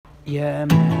Yeah,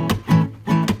 man.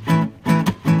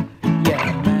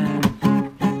 Yeah, man.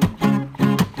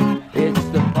 It's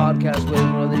the podcast with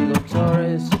Rodrigo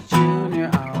Torres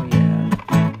Jr. Oh, yeah.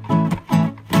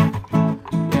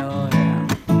 Oh, yeah.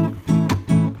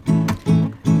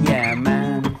 Yeah,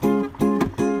 man.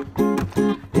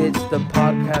 It's the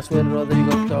podcast with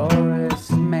Rodrigo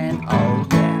Torres, man. Oh,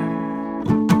 yeah.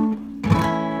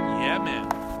 Yeah,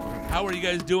 man. How are you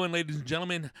guys doing, ladies and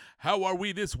gentlemen? How are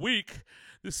we this week?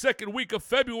 The second week of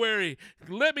February.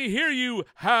 Let me hear you.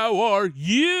 How are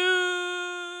you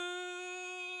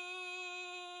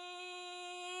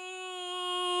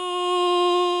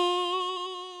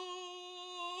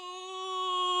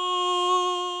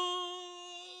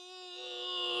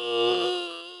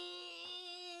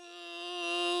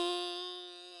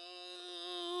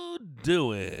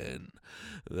doing?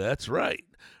 That's right.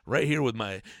 Right here with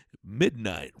my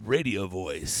midnight radio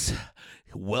voice.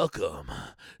 Welcome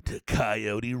to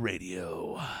Coyote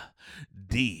Radio.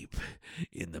 Deep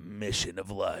in the mission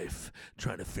of life,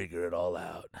 trying to figure it all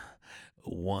out.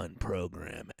 One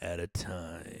program at a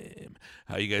time.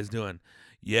 How you guys doing?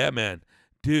 Yeah, man.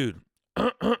 Dude.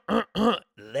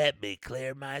 Let me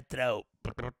clear my throat.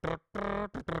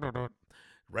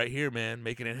 Right here, man,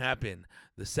 making it happen.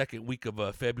 The second week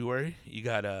of February, you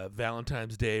got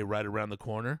Valentine's Day right around the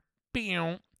corner.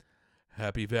 Pew.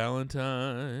 Happy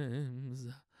Valentine's.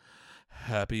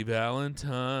 Happy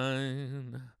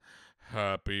Valentine.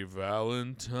 Happy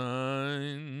Valentine.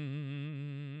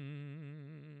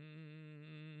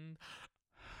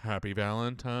 Happy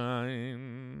Valentine.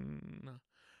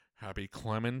 Happy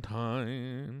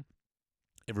Clementine.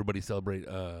 Everybody celebrate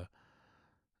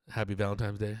Happy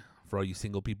Valentine's Day. For all you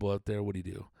single people out there, what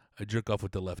do? I jerk off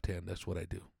with the left hand. That's what I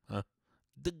do. Huh?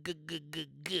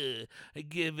 I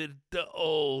give it the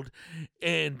old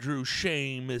Andrew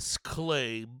Seamus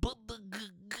Clay.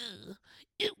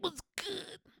 It was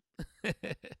good.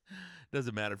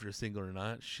 Doesn't matter if you're single or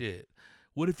not. Shit.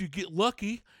 What if you get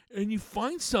lucky and you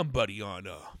find somebody on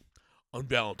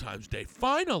Valentine's Day?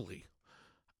 Finally,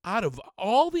 out of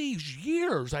all these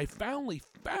years, I finally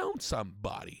found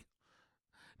somebody.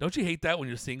 Don't you hate that when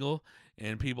you're single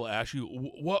and people ask you,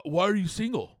 why are you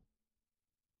single?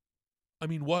 I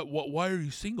mean, why are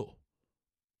you single?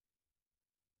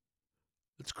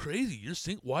 It's crazy. You're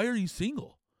single. Why are you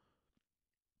single?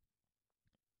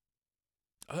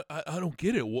 I don't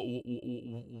get it.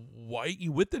 Why ain't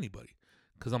you with anybody?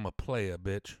 Because I'm a player,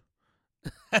 bitch.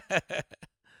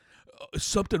 Is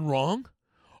something wrong?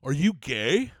 Are you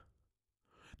gay?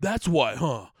 That's why,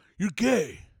 huh? You're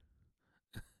gay.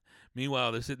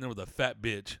 Meanwhile, they're sitting there with a fat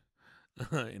bitch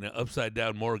in an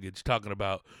upside-down mortgage talking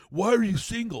about, why are you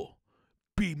single?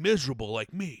 Be miserable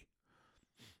like me.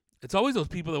 It's always those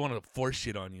people that want to force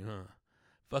shit on you, huh?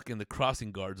 Fucking the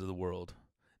crossing guards of the world.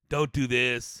 Don't do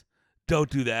this. Don't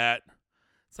do that.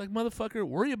 It's like, motherfucker,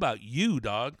 worry about you,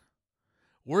 dog.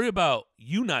 Worry about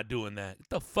you not doing that. Get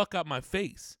the fuck out my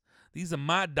face. These are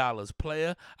my dollars,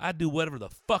 player. I do whatever the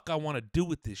fuck I want to do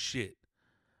with this shit.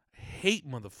 I hate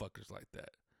motherfuckers like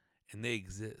that. And they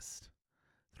exist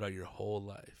throughout your whole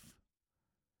life.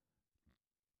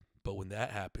 But when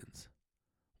that happens,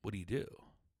 what do? Do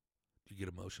you get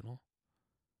emotional?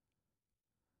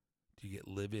 Do you get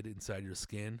livid inside your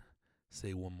skin?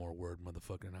 Say one more word,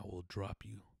 motherfucker, and I will drop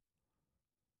you.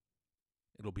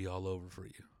 It'll be all over for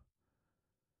you.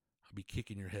 I'll be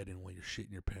kicking your head in while you're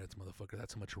shitting your pants, motherfucker.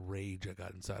 That's how much rage I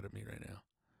got inside of me right now.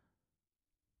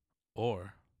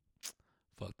 Or,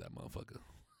 fuck that motherfucker.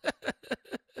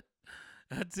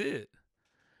 That's it.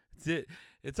 That's it.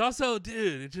 It's also,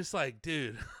 dude, it's just like,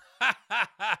 dude.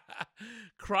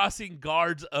 Crossing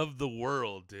guards of the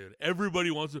world, dude. Everybody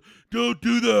wants to, don't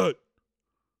do that.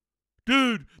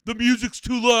 Dude, the music's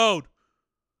too loud.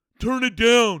 Turn it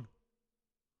down.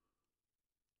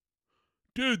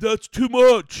 Dude, that's too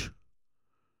much.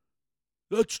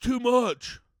 That's too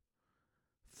much.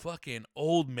 Fucking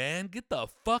old man, get the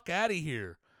fuck out of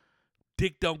here.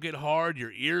 Dick don't get hard,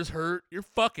 your ears hurt. You're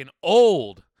fucking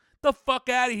old. Get the fuck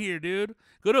out of here, dude.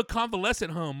 Go to a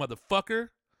convalescent home, motherfucker.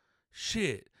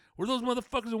 Shit. Where those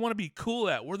motherfuckers that want to be cool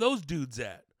at? Where those dudes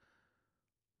at?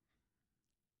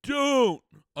 Don't.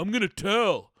 I'm going to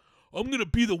tell. I'm going to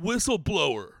be the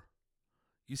whistleblower.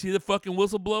 You see the fucking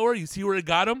whistleblower? You see where it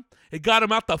got him? It got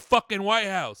him out the fucking White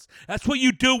House. That's what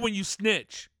you do when you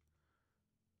snitch.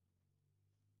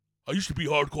 I used to be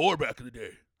hardcore back in the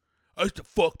day. I used to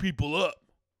fuck people up.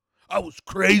 I was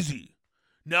crazy.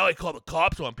 Now I call the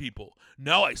cops on people.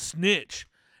 Now I snitch.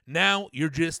 Now you're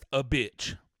just a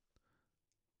bitch.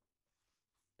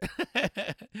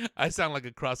 I sound like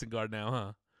a crossing guard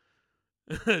now,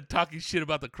 huh? Talking shit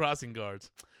about the crossing guards.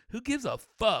 Who gives a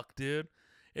fuck, dude?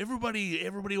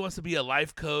 Everybody wants to be a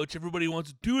life coach. Everybody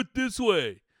wants to do it this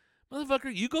way.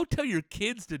 Motherfucker, you go tell your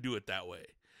kids to do it that way.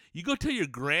 You go tell your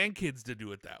grandkids to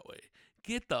do it that way.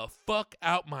 Get the fuck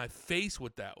out my face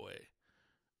with that way.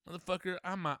 Motherfucker,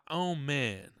 I'm my own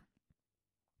man.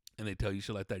 And they tell you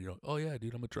shit like that. You're like, oh yeah,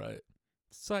 dude, I'm going to try it.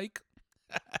 Psych.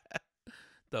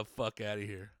 The fuck out of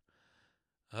here.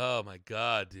 Oh my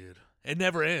God, dude. It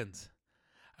never ends.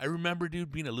 I remember,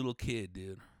 dude, being a little kid,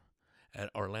 dude,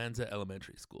 at Arlanza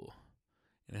Elementary School.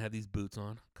 And I had these boots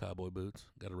on, cowboy boots.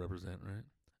 Got to represent, right?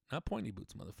 Not pointy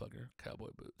boots, motherfucker. Cowboy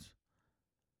boots.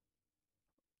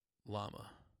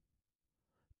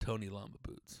 Tony Llama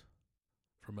boots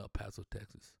from El Paso,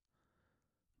 Texas.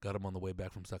 Got them on the way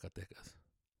back from Zacatecas.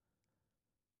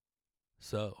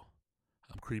 So,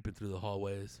 I'm creeping through the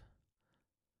hallways,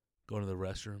 going to the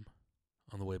restroom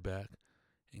on the way back,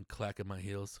 and clacking my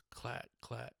heels. Clack,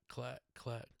 clack, clack,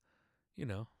 clack. You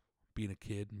know, being a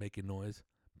kid, making noise,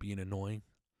 being annoying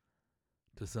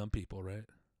to some people, right?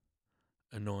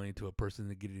 Annoying to a person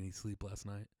that didn't get any sleep last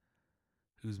night,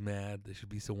 who's mad they should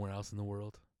be somewhere else in the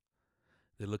world.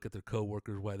 They look at their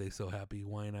coworkers, why they so happy?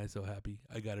 Why ain't I so happy?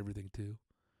 I got everything too.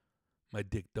 My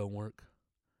dick don't work.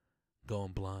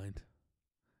 Going blind.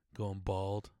 Going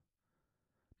bald.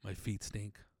 My feet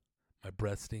stink. My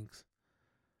breath stinks.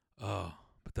 Oh,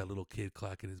 but that little kid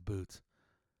clacking his boots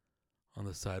on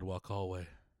the sidewalk hallway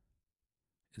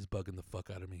is bugging the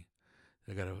fuck out of me.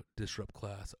 I gotta disrupt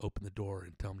class, open the door,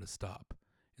 and tell him to stop,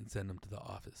 and send him to the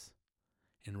office,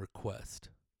 and request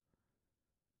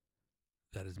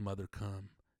that his mother come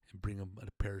and bring him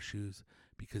a pair of shoes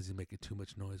because he's making too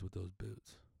much noise with those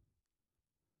boots.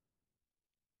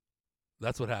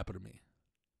 That's what happened to me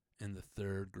in the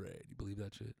 3rd grade. You believe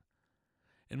that shit?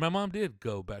 And my mom did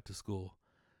go back to school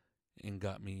and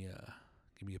give me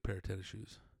a pair of tennis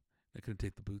shoes. I couldn't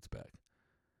take the boots back.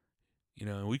 You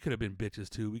know, and we could have been bitches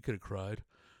too. We could have cried.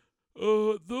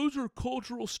 Those are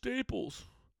cultural staples.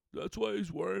 That's why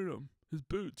he's wearing them. His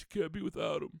boots. You can't be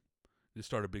without them. Just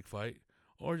start a big fight.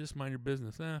 Or just mind your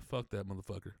business. Fuck that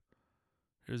motherfucker.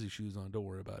 Here's these shoes on. Don't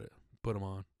worry about it. Put them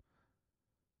on.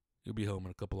 You'll be home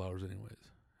in a couple hours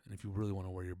anyways. And if you really want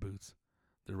to wear your boots,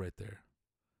 they're right there.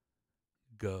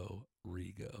 Go,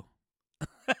 Rigo.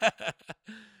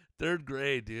 3rd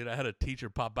grade, dude. I had a teacher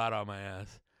pop out on my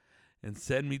ass and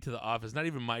send me to the office. Not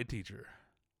even my teacher.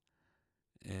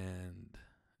 And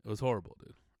it was horrible,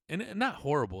 dude. And not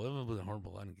horrible. It wasn't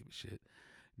horrible. I didn't give a shit.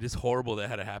 Just horrible that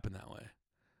had to happen that way.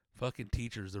 Fucking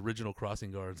teachers, original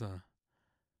crossing guards, huh?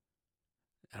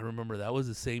 I remember that was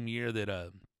the same year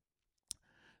that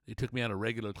they took me out of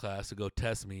regular class to go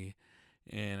test me,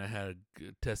 and I had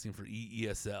testing for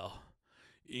ESL,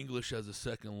 English as a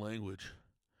Second Language.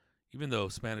 Even though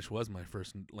Spanish was my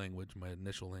first language, my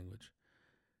initial language,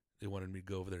 they wanted me to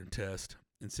go over there and test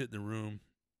and sit in the room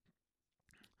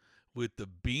with the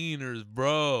beaners,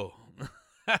 bro.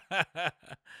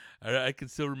 I can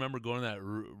still remember going to that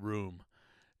room.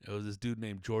 It was this dude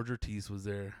named George Ortiz was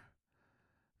there.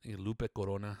 I think Lupe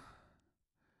Corona.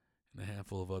 And a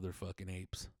handful of other fucking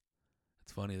apes.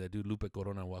 It's funny, that dude Lupe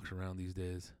Corona walks around these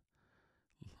days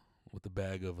with a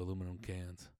bag of aluminum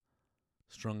cans.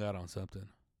 Strung out on something.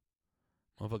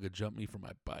 Motherfucker jumped me from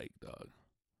my bike, dog.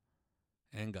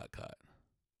 And got caught.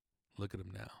 Look at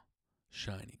him now.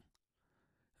 Shining.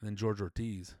 And then George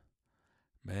Ortiz.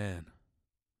 Man.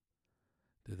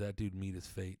 Did that dude meet his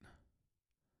fate.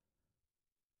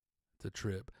 It's a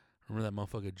trip. Remember that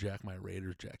motherfucker jacked my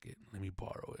Raiders jacket. Let me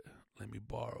borrow it. Let me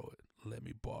borrow it. Let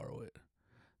me borrow it.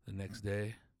 The next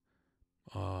day,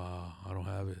 I don't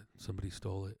have it. Somebody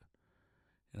stole it.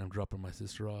 And I'm dropping my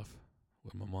sister off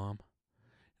with my mom.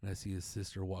 And I see his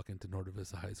sister walk into Norte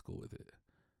Vista High School with it.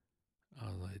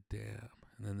 I was like, damn.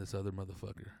 And then this other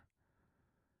motherfucker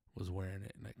was wearing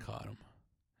it, and I caught him.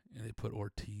 And they put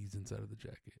Ortiz inside of the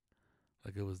jacket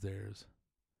like it was theirs.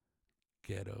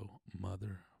 Ghetto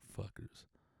motherfuckers.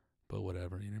 But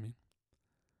whatever, you know what I mean?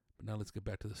 But now let's get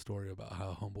back to the story about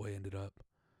how homeboy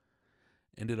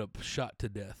ended up shot to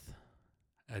death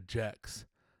at Jack's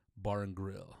Bar and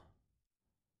Grill.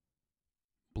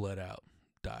 Bled out.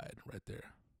 Died right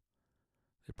there.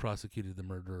 They prosecuted the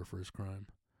murderer for his crime.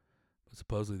 But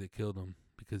supposedly they killed him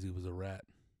because he was a rat.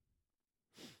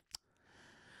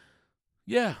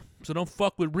 Yeah, so don't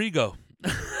fuck with Rigo.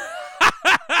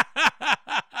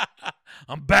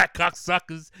 I'm back,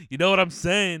 cocksuckers. You know what I'm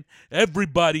saying?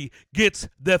 Everybody gets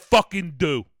their fucking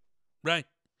due. Right?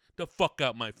 The fuck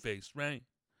out my face, right?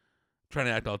 Trying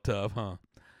to act all tough, huh?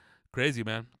 Crazy,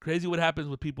 man. Crazy what happens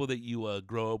with people that you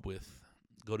grow up with,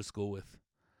 go to school with.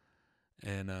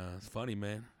 And it's funny,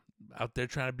 man. Out there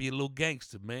trying to be a little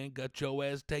gangster, man. Got your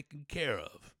ass taken care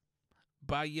of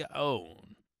by your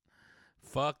own.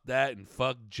 Fuck that and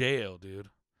fuck jail, dude.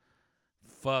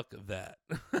 Fuck that.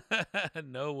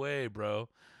 No way, bro.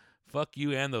 Fuck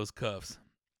you and those cuffs.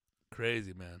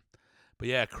 Crazy, man. But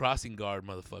yeah, crossing guard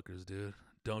motherfuckers, dude.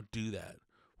 Don't do that.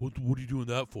 What are you doing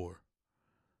that for?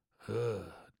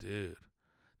 Dude.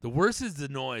 The worst is the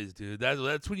noise, dude.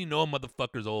 That's when you know a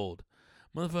motherfucker's old.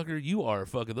 Motherfucker, you are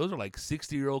fucking. Those are like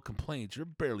 60-year-old complaints. You're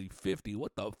barely 50.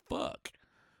 What the fuck?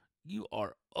 You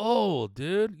are old,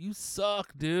 dude. You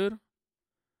suck, dude.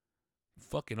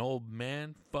 Fucking old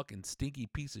man. Fucking stinky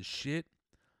piece of shit.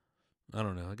 I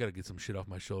don't know. I gotta get some shit off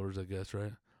my shoulders, I guess,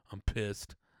 right? I'm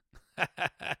pissed.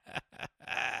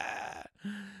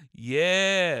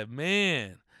 Yeah,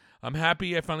 man. I'm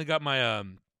happy I finally got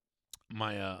my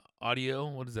audio.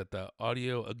 What is that? The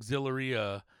audio auxiliary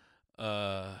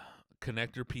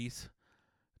connector piece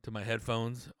to my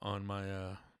headphones on my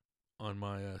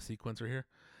sequencer here.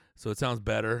 So it sounds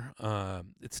better.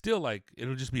 It's still like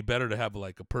it'll just be better to have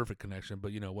like a perfect connection,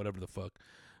 but whatever the fuck.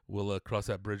 We'll cross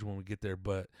that bridge when we get there,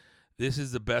 but this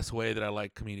is the best way that I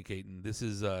like communicating. This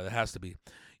is it has to be.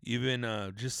 Even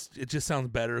it just sounds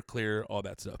better, clear, all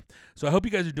that stuff. So I hope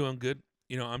you guys are doing good.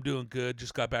 I'm doing good.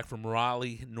 Just got back from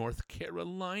Raleigh, North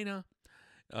Carolina.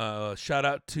 Shout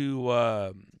out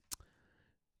to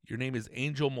your name is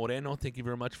Angel Moreno. Thank you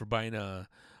very much for buying a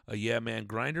Yeah Man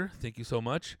grinder. Thank you so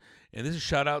much. And this is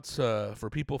shout outs for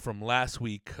people from last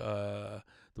week, the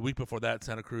week before that,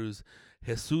 Santa Cruz.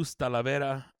 Jesus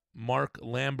Talavera, Mark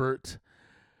Lambert,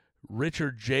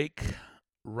 Richard Jake,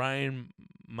 Ryan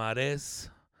Mares,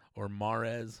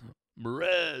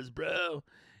 bro,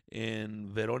 and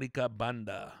Veronica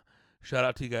Banda. Shout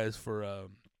out to you guys for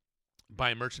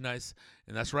buying merchandise.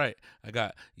 And that's right, I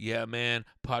got Yeah Man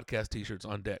podcast t-shirts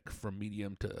on deck from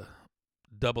medium to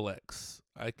XX.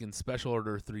 I can special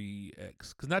order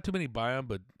 3X because not too many buy them,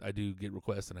 but I do get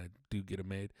requests and I do get them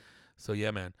made. So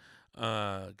yeah, man,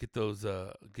 get those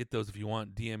if you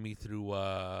want. DM me through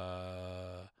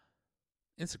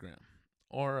Instagram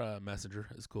or Messenger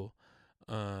is cool.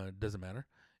 Doesn't matter.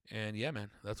 And yeah, man,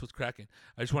 that's what's cracking.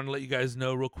 I just want to let you guys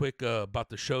know real quick about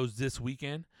the shows this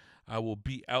weekend. I will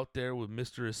be out there with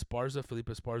Mr. Esparza, Felipe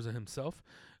Esparza himself.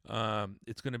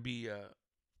 It's going to be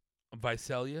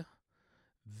Visalia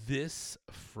this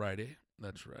Friday.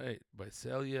 That's right.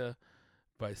 Visalia,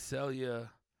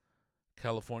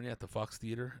 California at the Fox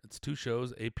Theater. It's 2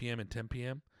 shows, 8 p.m. and 10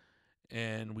 p.m.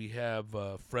 And we have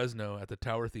Fresno at the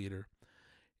Tower Theater,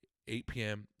 8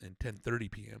 p.m. and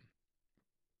 10:30 p.m.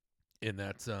 And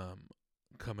that's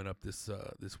coming up this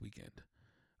weekend,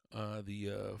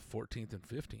 the 14th and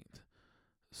 15th.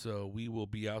 So we will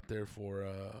be out there for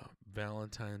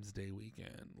Valentine's Day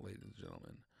weekend, ladies and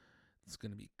gentlemen. It's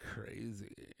going to be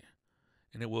crazy.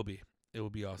 And it will be. It will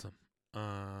be awesome.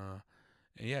 And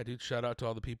yeah, dude, shout out to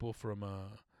all the people from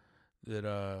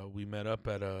that we met up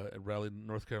at Raleigh,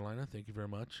 North Carolina. Thank you very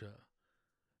much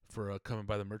for coming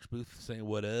by the merch booth, saying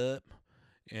what up.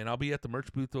 And I'll be at the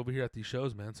merch booth over here at these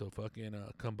shows, man. So fucking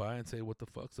come by and say what the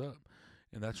fuck's up.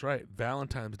 And that's right,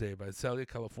 Valentine's Day, Visalia,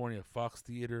 California, Fox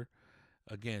Theater.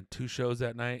 Again, 2 shows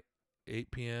that night,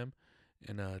 8 p.m.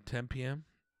 and 10 p.m.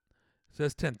 It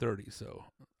says 10:30, so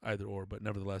either or. But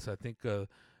nevertheless, I think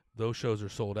those shows are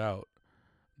sold out,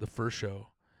 the first show.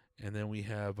 And then we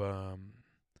have,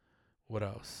 what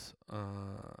else?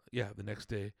 The next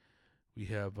day we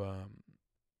have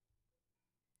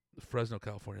Fresno,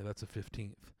 California. That's the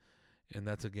 15th. And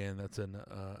that's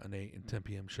an 8 and 10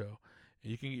 p.m. show.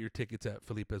 And you can get your tickets at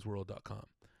felipesworld.com.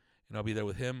 And I'll be there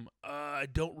with him. I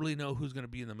don't really know who's going to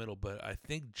be in the middle, but I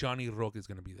think Johnny Roque is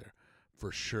going to be there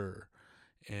for sure.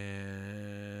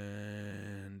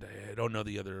 And I don't know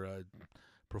the other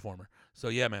performer. So,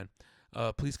 yeah, man.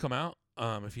 Please come out.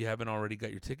 If you haven't already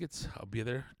got your tickets, I'll be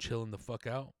there chilling the fuck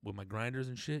out with my grinders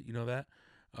and shit. You know that.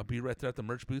 I'll be right there at the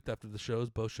merch booth after the shows,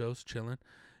 both shows, chilling.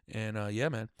 And, yeah,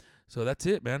 man. So that's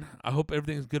it, man. I hope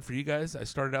everything's good for you guys. I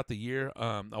started out the year.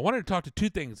 I wanted to talk to two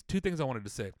things I wanted to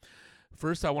say.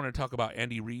 First, I wanted to talk about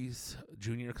Andy Reese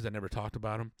Jr. because I never talked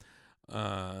about him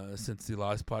since the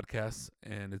last podcast,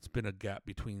 and it's been a gap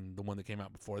between the one that came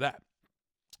out before that.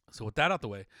 So with that out the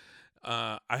way,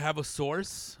 I have a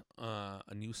source,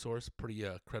 a new source, pretty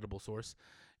credible source,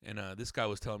 and this guy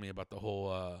was telling me about the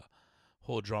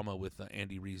whole drama with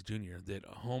Andy Reese Jr. that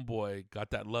homeboy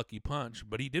got that lucky punch,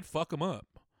 but he did fuck him up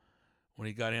when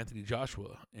he got Anthony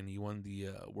Joshua and he won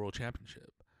the world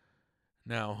championship.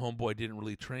 Now, homeboy didn't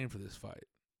really train for this fight.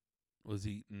 Was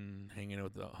eating, hanging out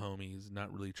with the homies,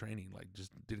 not really training, like just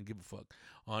didn't give a fuck.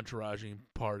 Entouraging,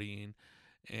 partying,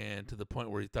 and to the point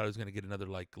where he thought he was going to get another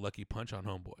like lucky punch on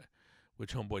homeboy,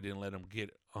 which homeboy didn't let him get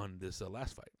on this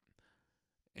last fight.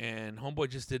 And Homeboy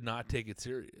just did not take it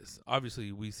serious.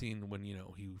 Obviously, we seen when, he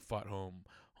fought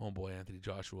Homeboy Anthony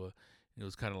Joshua, it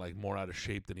was kind of like more out of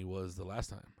shape than he was the last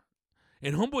time.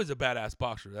 And Homeboy's a badass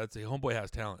boxer. Homeboy has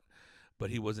talent, but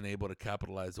he wasn't able to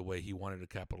capitalize the way he wanted to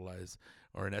capitalize,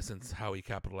 or in essence, how he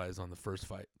capitalized on the first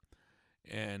fight.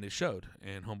 And it showed.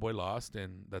 And Homeboy lost,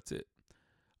 and that's it.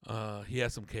 He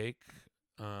has some cake.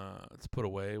 It's put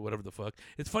away, whatever the fuck.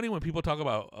 It's funny when people talk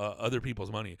about other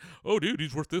people's money. Oh, dude,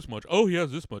 he's worth this much. Oh, he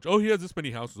has this much. Oh, he has this many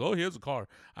houses. Oh, he has a car.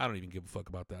 I don't even give a fuck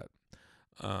about that.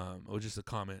 It was just a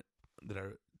comment that I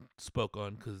spoke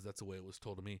on because that's the way it was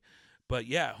told to me. But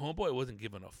yeah, Homeboy wasn't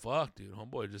giving a fuck, dude.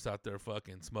 Homeboy just out there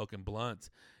fucking smoking blunts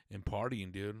and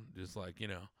partying, dude. Just like,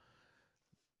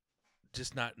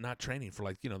 just not training for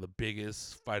like, the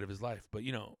biggest fight of his life. But,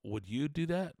 would you do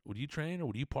that? Would you train or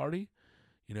would you party?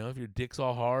 If your dick's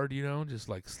all hard, just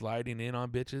like sliding in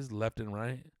on bitches left and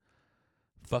right.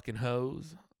 Fucking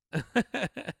hoes.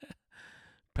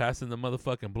 Passing the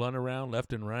motherfucking blunt around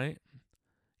left and right.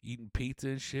 Eating pizza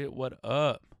and shit. What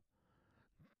up?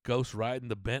 Ghost riding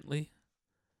the Bentley.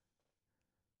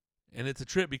 And it's a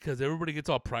trip because everybody gets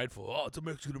all prideful. Oh, it's a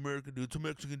Mexican-American dude. It's a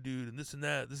Mexican dude. And this and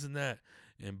that. This and that.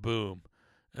 And boom.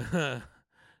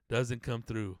 Doesn't come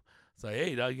through. It's like,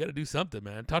 hey, dog, you got to do something,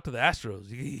 man. Talk to the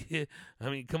Astros. I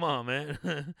mean, come on, man.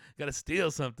 Got to steal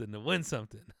something to win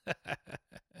something.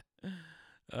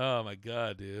 Oh, my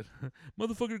God, dude.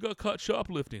 Motherfucker got caught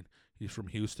shoplifting. He's from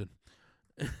Houston.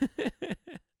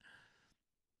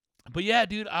 But, yeah,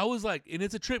 dude, I was like, and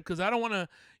it's a trip because I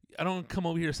don't come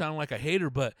over here sounding like a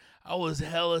hater, but I was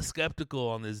hella skeptical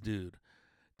on this dude.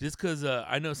 Just because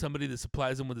I know somebody that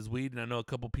supplies him with his weed, and I know a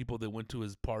couple people that went to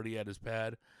his party at his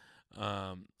pad.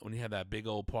 When he had that big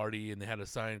old party and they had to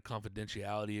sign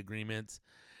confidentiality agreements.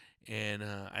 And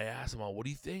I asked him, what do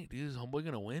you think? Dude, is Homeboy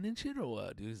going to win and shit or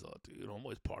what? Dude, he's like, dude,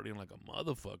 Homeboy's partying like a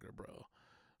motherfucker, bro.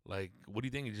 Like, what do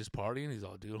you think? He's just partying? He's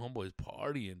all, dude, Homeboy's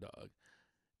partying, dog.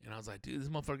 And I was like, dude, this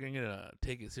motherfucker ain't going to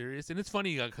take it serious. And it's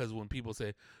funny because when people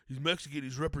say, he's Mexican,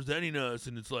 he's representing us.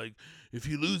 And it's like, if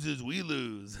he loses, we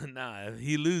lose. Nah, if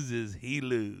he loses, he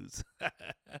lose.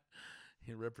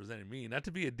 He represented me. Not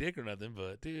to be a dick or nothing,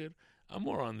 but, dude, I'm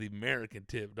more on the American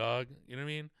tip, dog. You know what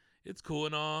I mean? It's cool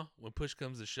and all. When push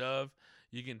comes to shove,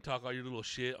 you can talk all your little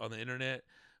shit on the internet.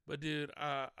 But, dude,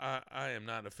 I am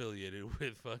not affiliated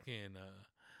with fucking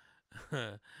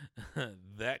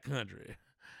that country.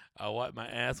 I wipe my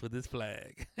ass with this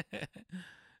flag.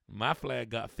 My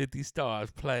flag got 50 stars,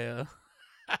 player.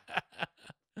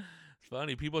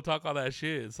 Funny, people talk all that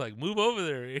shit. It's like, move over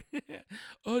there.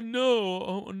 Oh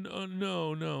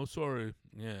no, sorry.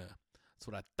 Yeah, that's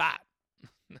what I thought.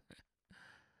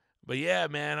 But yeah,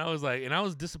 man, I was like, and I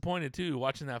was disappointed too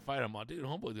watching that fight. I'm like, dude,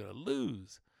 Homeboy's gonna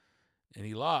lose, and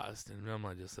he lost, and I'm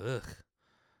like, just what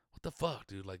the fuck,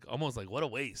 dude? Like, almost like, what a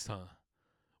waste, huh?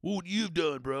 What would you have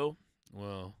done, bro?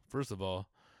 Well, first of all,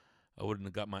 I wouldn't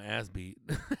have got my ass beat.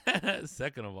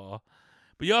 Second of all,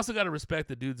 but you also got to respect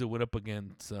the dudes that went up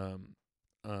against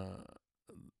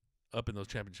up in those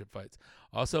championship fights.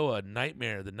 Also, the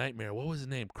Nightmare. What was his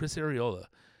name? Chris Arreola.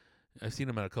 I've seen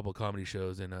him at a couple of comedy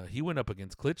shows, and he went up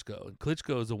against Klitschko. And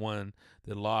Klitschko is the one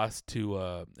that lost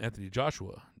to Anthony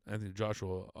Joshua. Anthony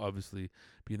Joshua, obviously,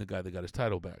 being the guy that got his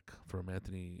title back from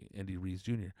Andy Ruiz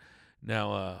Jr.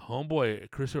 Now, homeboy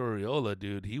Chris Arreola,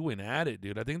 dude, he went at it,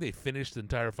 dude. I think they finished the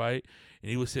entire fight, and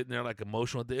he was sitting there like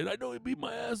emotional at the end. I know he beat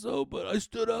my ass, though, but I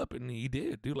stood up, and he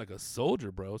did, dude, like a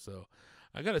soldier, bro. So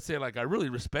I got to say, like, I really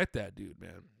respect that dude,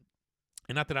 man.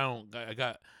 And not that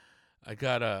I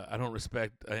don't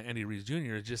respect Andy Ruiz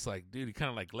Jr. It's just like, dude, he kind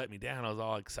of like let me down. I was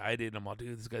all excited. I'm all,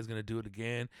 dude, this guy's going to do it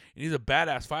again. And he's a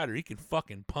badass fighter. He can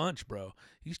fucking punch, bro.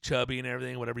 He's chubby and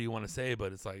everything, whatever you want to say,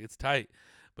 but it's like, it's tight.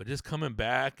 But just coming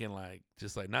back and like,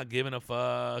 just like not giving a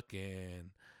fuck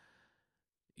and,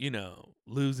 you know,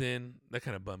 losing, that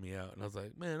kind of bummed me out. And I was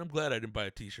like, man, I'm glad I didn't buy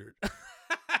a t-shirt.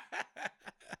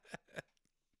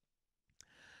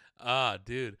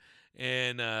 Dude.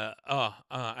 And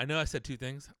I know I said two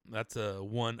things. That's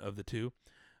one of the two.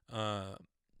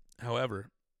 However,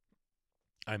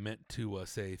 I meant to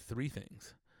say three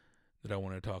things that I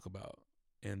want to talk about.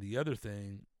 And the other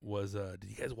thing was, did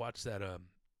you guys watch that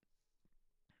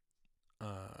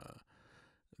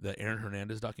the Aaron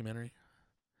Hernandez documentary?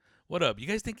 What up? You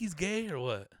guys think he's gay or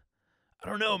what? I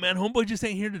don't know, man. Homeboy just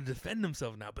ain't here to defend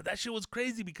himself now. But that shit was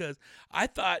crazy because I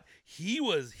thought he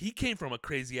came from a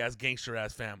crazy ass gangster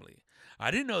ass family. I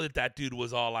didn't know that dude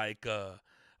was all like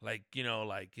you know,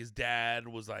 like his dad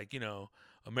was like, you know,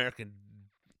 American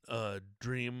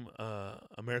dream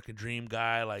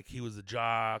guy. Like he was a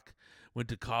jock, went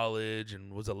to college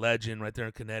and was a legend right there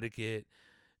in Connecticut.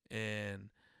 And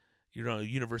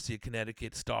University of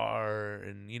Connecticut star,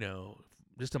 and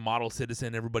just a model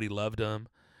citizen. Everybody loved him.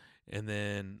 And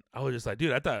then I was just like,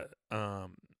 dude, I thought,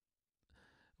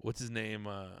 what's his name?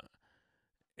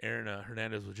 Aaron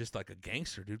Hernandez was just like a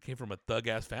gangster, dude. Came from a thug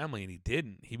ass family, and he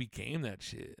didn't. He became that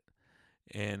shit.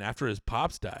 And after his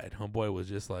pops died, homeboy was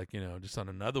just like, just on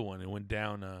another one, and went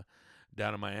down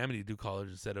to Miami to do college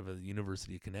instead of at the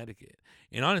University of Connecticut.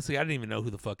 And honestly, I didn't even know who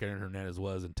the fuck Aaron Hernandez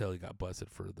was until he got busted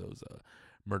for those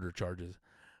murder charges.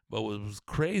 But what was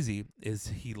crazy is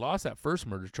he lost that first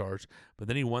murder charge, but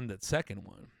then he won that second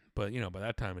one. But, by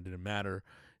that time it didn't matter.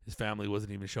 His family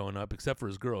wasn't even showing up except for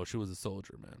his girl. She was a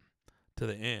soldier, man, to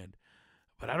the end.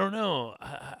 But I don't know.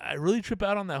 I really trip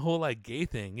out on that whole, like, gay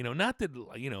thing. Not that,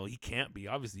 he can't be.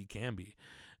 Obviously he can be.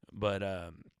 But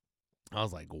I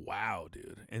was like, wow,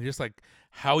 dude. And just, like,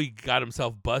 how he got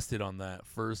himself busted on that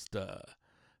first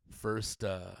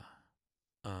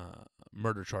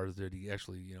murder charges that he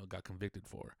actually, got convicted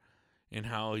for. And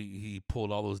how he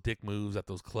pulled all those dick moves at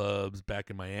those clubs back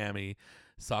in Miami,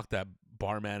 socked that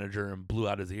bar manager and blew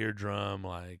out his eardrum,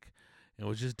 like, and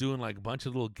was just doing like a bunch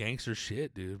of little gangster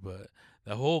shit, dude. But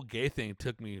the whole gay thing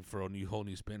took me for a whole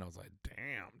new spin. I was like,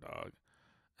 damn, dog.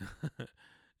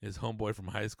 His homeboy from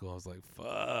high school. I was like,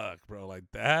 fuck, bro,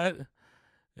 like that.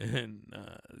 And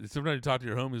sometimes you talk to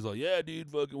your homies, like, yeah, dude,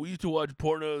 fucking, we used to watch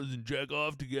pornos and jack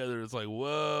off together. It's like,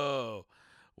 whoa.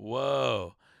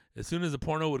 As soon as the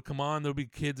porno would come on, there'd be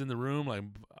kids in the room. Like,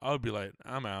 I would be like,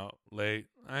 I'm out late.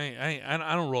 I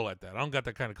don't roll like that. I don't got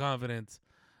that kind of confidence.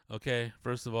 Okay,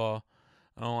 first of all,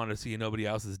 I don't want to see nobody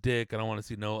else's dick. I don't want to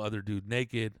see no other dude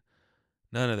naked.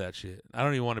 None of that shit. I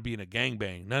don't even want to be in a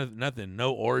gangbang. Nothing.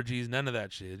 No orgies. None of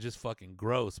that shit. It's just fucking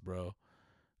gross, bro.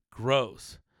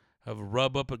 Gross. Have a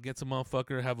rub up against a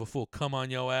motherfucker. Have a full cum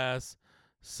on your ass.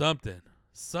 Something.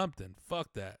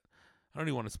 Fuck that. I don't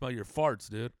even want to smell your farts,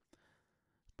 dude.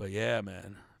 But yeah,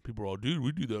 man. People are all, dude,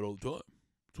 we do that all the time.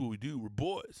 That's what we do. We're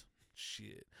boys.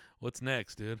 Shit. What's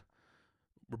next, dude?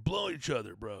 We're blowing each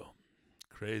other, bro.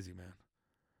 Crazy, man.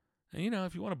 And,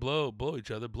 if you want to blow each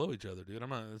other, dude.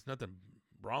 There's nothing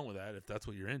wrong with that if that's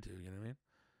what you're into, you know what I mean?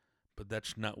 But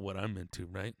that's not what I'm into,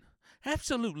 right?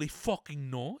 Absolutely fucking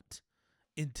not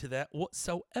into that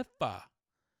whatsoever.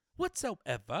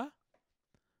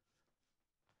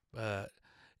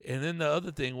 And then the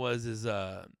other thing was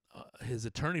his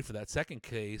attorney for that second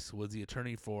case was the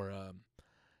attorney for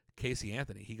Casey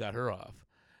Anthony. He got her off.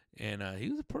 And he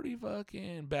was a pretty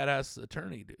fucking badass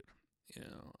attorney, dude. He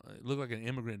looked like an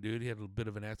immigrant dude. He had a bit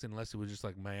of an accent, unless he was just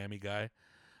like a Miami guy.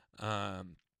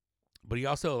 But he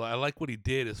also, I like what he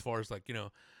did as far as like,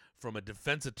 from a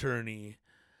defense attorney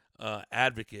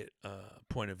advocate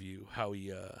point of view, how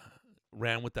he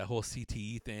ran with that whole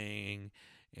CTE thing.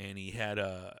 And he had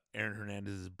Aaron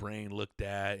Hernandez's brain looked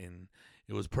at, and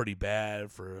it was pretty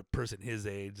bad for a person his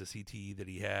age, the CTE that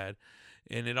he had.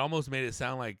 And it almost made it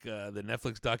sound like the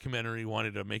Netflix documentary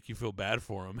wanted to make you feel bad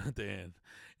for him at the end.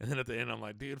 And then at the end, I'm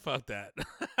like, dude, fuck that.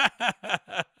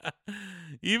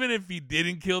 Even if he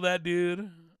didn't kill that dude,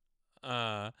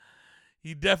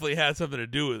 he definitely had something to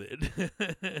do with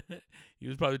it. He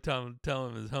was probably telling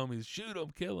his homies, shoot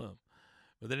him, kill him.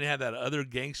 But then he had that other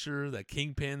gangster, that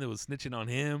kingpin that was snitching on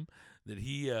him, that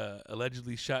he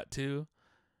allegedly shot too.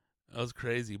 That was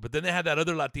crazy. But then they had that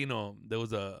other Latino that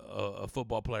was a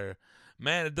football player.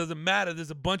 Man, it doesn't matter.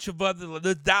 There's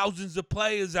thousands of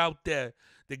players out there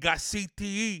that got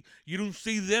CTE. You don't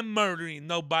see them murdering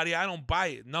nobody. I don't buy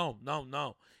it. No.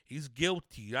 He's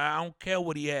guilty. I don't care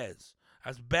what he has.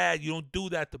 That's bad. You don't do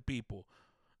that to people.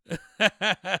 You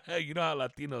know how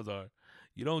Latinos are.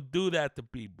 You don't do that to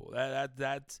people.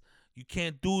 That's you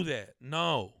can't do that.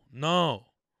 No.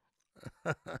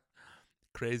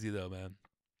 Crazy though, man.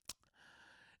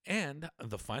 And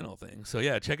the final thing. So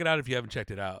yeah, check it out if you haven't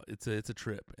checked it out. It's a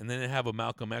trip. And then they have a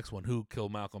Malcolm X one. Who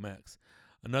killed Malcolm X?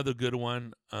 Another good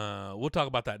one. We'll talk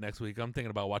about that next week. I'm thinking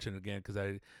about watching it again because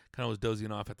I kind of was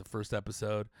dozing off at the first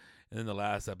episode. And then the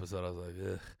last episode, I was like,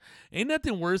 ugh. Ain't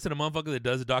nothing worse than a motherfucker that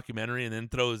does a documentary and then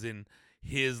throws in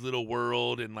his little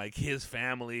world and like his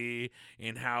family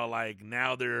and how like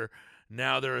now they're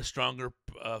a stronger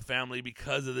family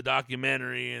because of the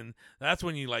documentary, and that's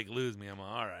when you like lose me. I'm like,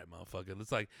 all right, motherfucker.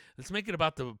 Let's make it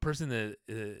about the person that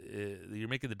you're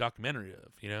making the documentary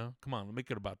of. Come on, let's make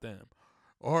it about them.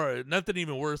 Or nothing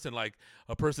even worse than like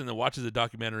a person that watches a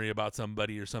documentary about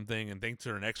somebody or something and thinks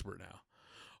they're an expert now.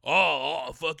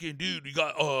 Oh, fucking dude, you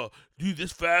got dude,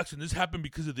 this facts and this happened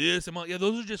because of this. I'm like, yeah,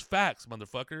 those are just facts,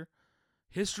 motherfucker.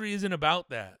 History isn't about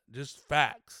that. Just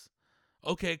facts.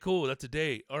 Okay, cool. That's a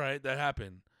date. All right, that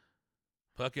happened.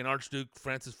 Fucking Archduke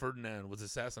Francis Ferdinand was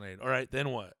assassinated. All right, then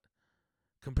what?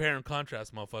 Compare and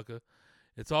contrast, motherfucker.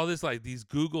 It's all this like these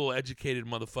Google educated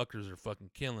motherfuckers are fucking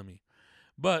killing me.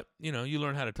 But, you know, you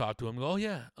learn how to talk to them. Go, oh,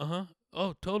 yeah. Uh-huh.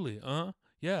 Oh, totally. Uh-huh.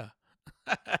 Yeah.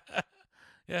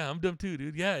 Yeah, I'm dumb too,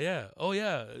 dude. Yeah, yeah. Oh,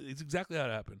 yeah. It's exactly how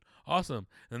it happened. Awesome.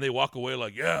 And they walk away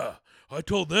like, yeah, I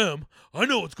told them. I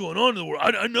know what's going on in the world.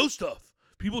 I know stuff.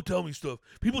 People tell me stuff.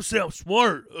 People say I'm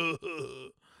smart.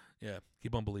 Yeah,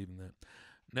 keep on believing that.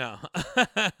 Now,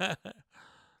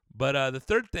 but the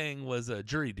third thing was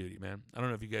jury duty, man. I don't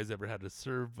know if you guys ever had to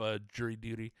serve jury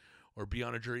duty or be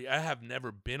on a jury. I have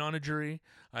never been on a jury.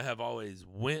 I have always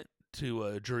went to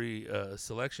a jury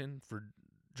selection for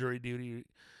jury duty,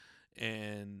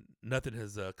 and nothing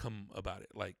has come about it.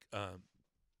 Like,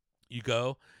 you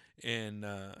go, and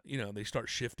you know, they start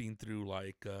shifting through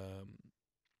like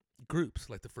groups.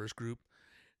 Like the first group,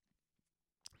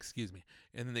 excuse me,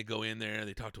 and then they go in there,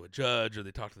 they talk to a judge, or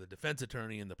they talk to the defense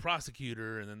attorney and the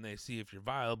prosecutor, and then they see if you're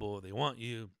viable, or they want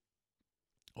you,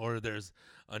 or there's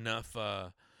enough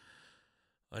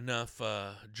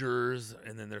jurors,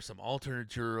 and then there's some alternate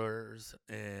jurors.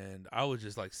 And I was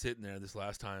just like sitting there this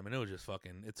last time, and it was just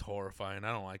fucking, it's horrifying.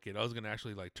 I don't like it. I was gonna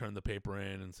actually like turn the paper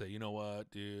in and say, you know what,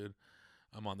 dude,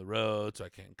 I'm on the road, so I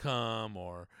can't come,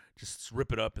 or just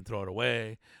rip it up and throw it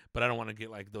away. But I don't want to get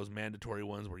like those mandatory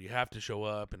ones where you have to show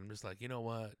up. And I'm just like, you know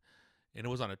what? And it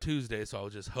was on a Tuesday, so I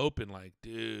was just hoping like,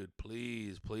 dude,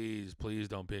 please, please, please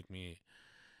don't pick me.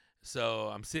 So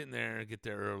I'm sitting there, get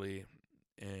there early,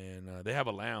 and they have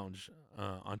a lounge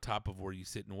on top of where you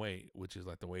sit and wait, which is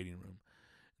like the waiting room.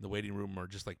 The waiting room are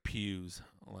just like pews,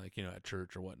 like, you know, at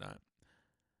church or whatnot.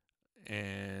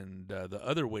 And the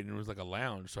other waiting room was like a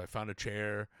lounge. So I found a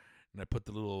chair, and I put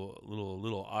the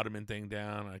little ottoman thing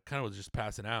down. I kind of was just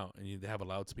passing out, and they have a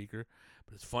loudspeaker.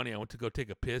 But it's funny. I went to go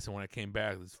take a piss, and when I came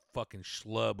back, this fucking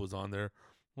schlub was on there.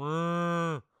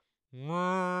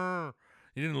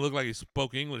 He didn't look like he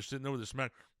spoke English, sitting there with a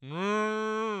smack.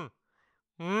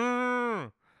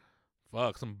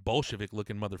 Fuck, some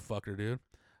Bolshevik-looking motherfucker, dude.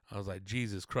 I was like,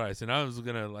 Jesus Christ. And I was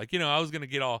going to, like, you know, I was going to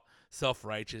get all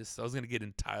self-righteous. I was going to get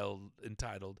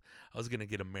entitled. I was going to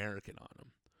get American on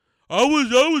him. I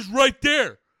was right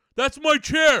there. That's my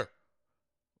chair.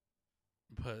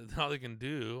 But all they can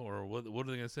do, or what are they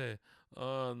going to say?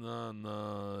 Oh,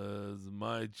 no, it's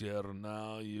my chair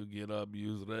now. You get up,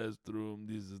 use restroom.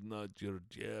 This is not your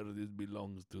chair. This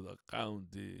belongs to the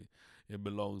county. It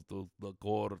belongs to the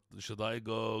court. Should I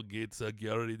go get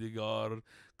security guard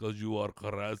because you are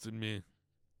harassing me?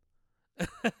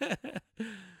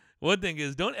 One thing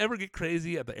is, don't ever get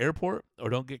crazy at the airport, or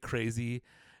don't get crazy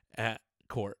at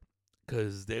court,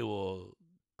 because they will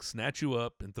snatch you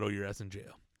up and throw your ass in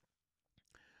jail.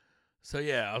 So,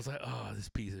 yeah, I was like, oh, this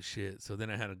piece of shit. So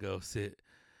then I had to go sit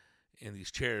in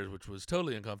these chairs, which was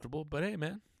totally uncomfortable. But, hey,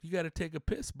 man, you got to take a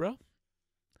piss, bro.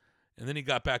 And then he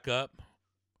got back up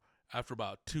after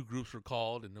about 2 groups were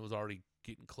called, and it was already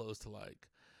getting close to like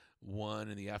 1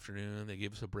 in the afternoon. They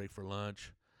gave us a break for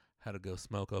lunch. Had to go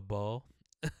smoke a bowl.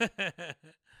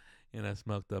 And I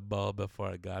smoked a bowl before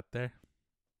I got there.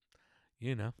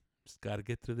 You know, just got to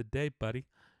get through the day, buddy.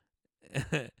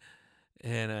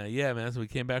 And, yeah, man, so we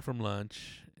came back from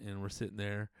lunch, and we're sitting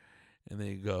there, and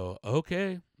they go,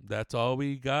 okay, that's all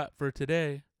we got for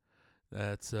today.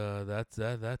 That's it.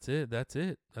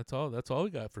 That's all we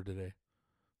got for today.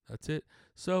 That's it.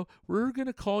 So we're going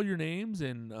to call your names,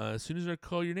 and as soon as I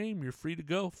call your name, you're free to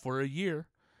go for a year.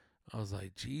 I was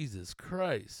like, Jesus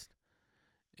Christ.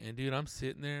 And, dude, I'm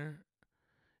sitting there,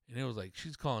 and it was like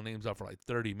she's calling names out for like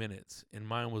 30 minutes, and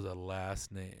mine was a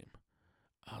last name.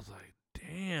 I was like,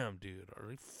 damn, dude, are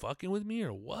they fucking with me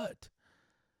or what?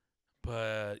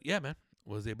 But, yeah, man,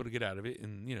 was able to get out of it,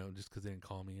 and, you know, just because they didn't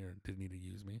call me or didn't need to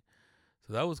use me.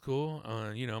 So that was cool.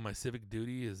 You know, my civic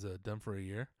duty is done for a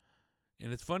year.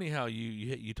 And it's funny how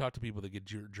you talk to people that get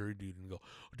jury duty and go,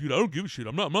 dude, I don't give a shit.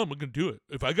 I'm not going to do it.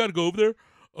 If I got to go over there,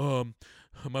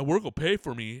 my work will pay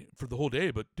for me for the whole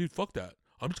day. But, dude, fuck that.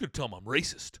 I'm just going to tell them I'm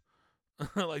racist.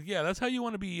 Like, yeah, that's how you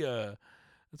want to be.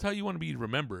 That's how you want to be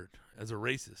remembered, as a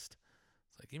racist.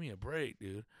 It's like, give me a break,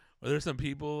 dude. Or there's some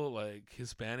people like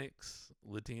Hispanics,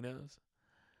 Latinos.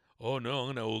 Oh, no,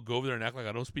 I'm going to go over there and act like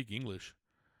I don't speak English.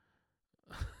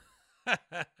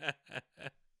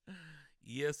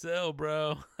 ESL,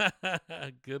 bro.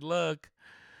 Good luck.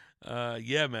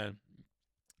 Yeah, man.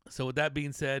 So with that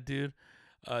being said, dude,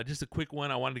 just a quick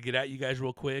one. I wanted to get at you guys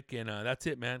real quick, and that's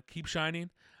it, man. Keep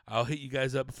shining. I'll hit you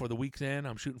guys up before the week's end.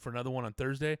 I'm shooting for another one on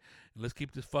Thursday, and let's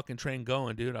keep this fucking train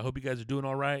going, dude. I hope you guys are doing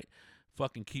all right.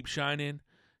 Fucking keep shining.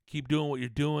 Keep doing what you're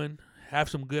doing. Have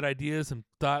some good ideas, some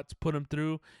thoughts, put them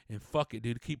through, and fuck it,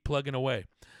 dude. Keep plugging away.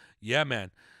 Yeah,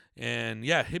 man. And,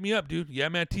 yeah, hit me up, dude. Yeah,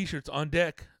 man, T-shirts on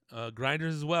deck.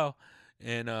 Grinders as well.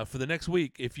 And for the next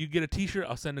week, if you get a T-shirt,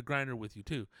 I'll send a grinder with you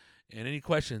too. And any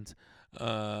questions,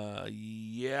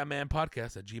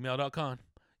 yeahmanpodcast@gmail.com.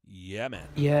 Yeah, man.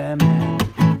 Yeah, man.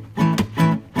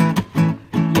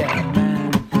 Yeah,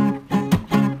 man.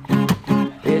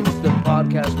 It's the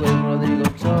podcast with Rodrigo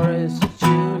Torres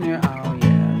Jr. Oh,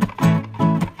 yeah.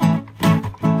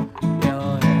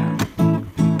 Oh, yeah.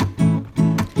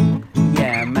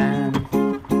 Yeah, man.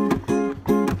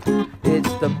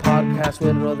 It's the podcast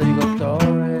with Rodrigo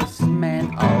Torres.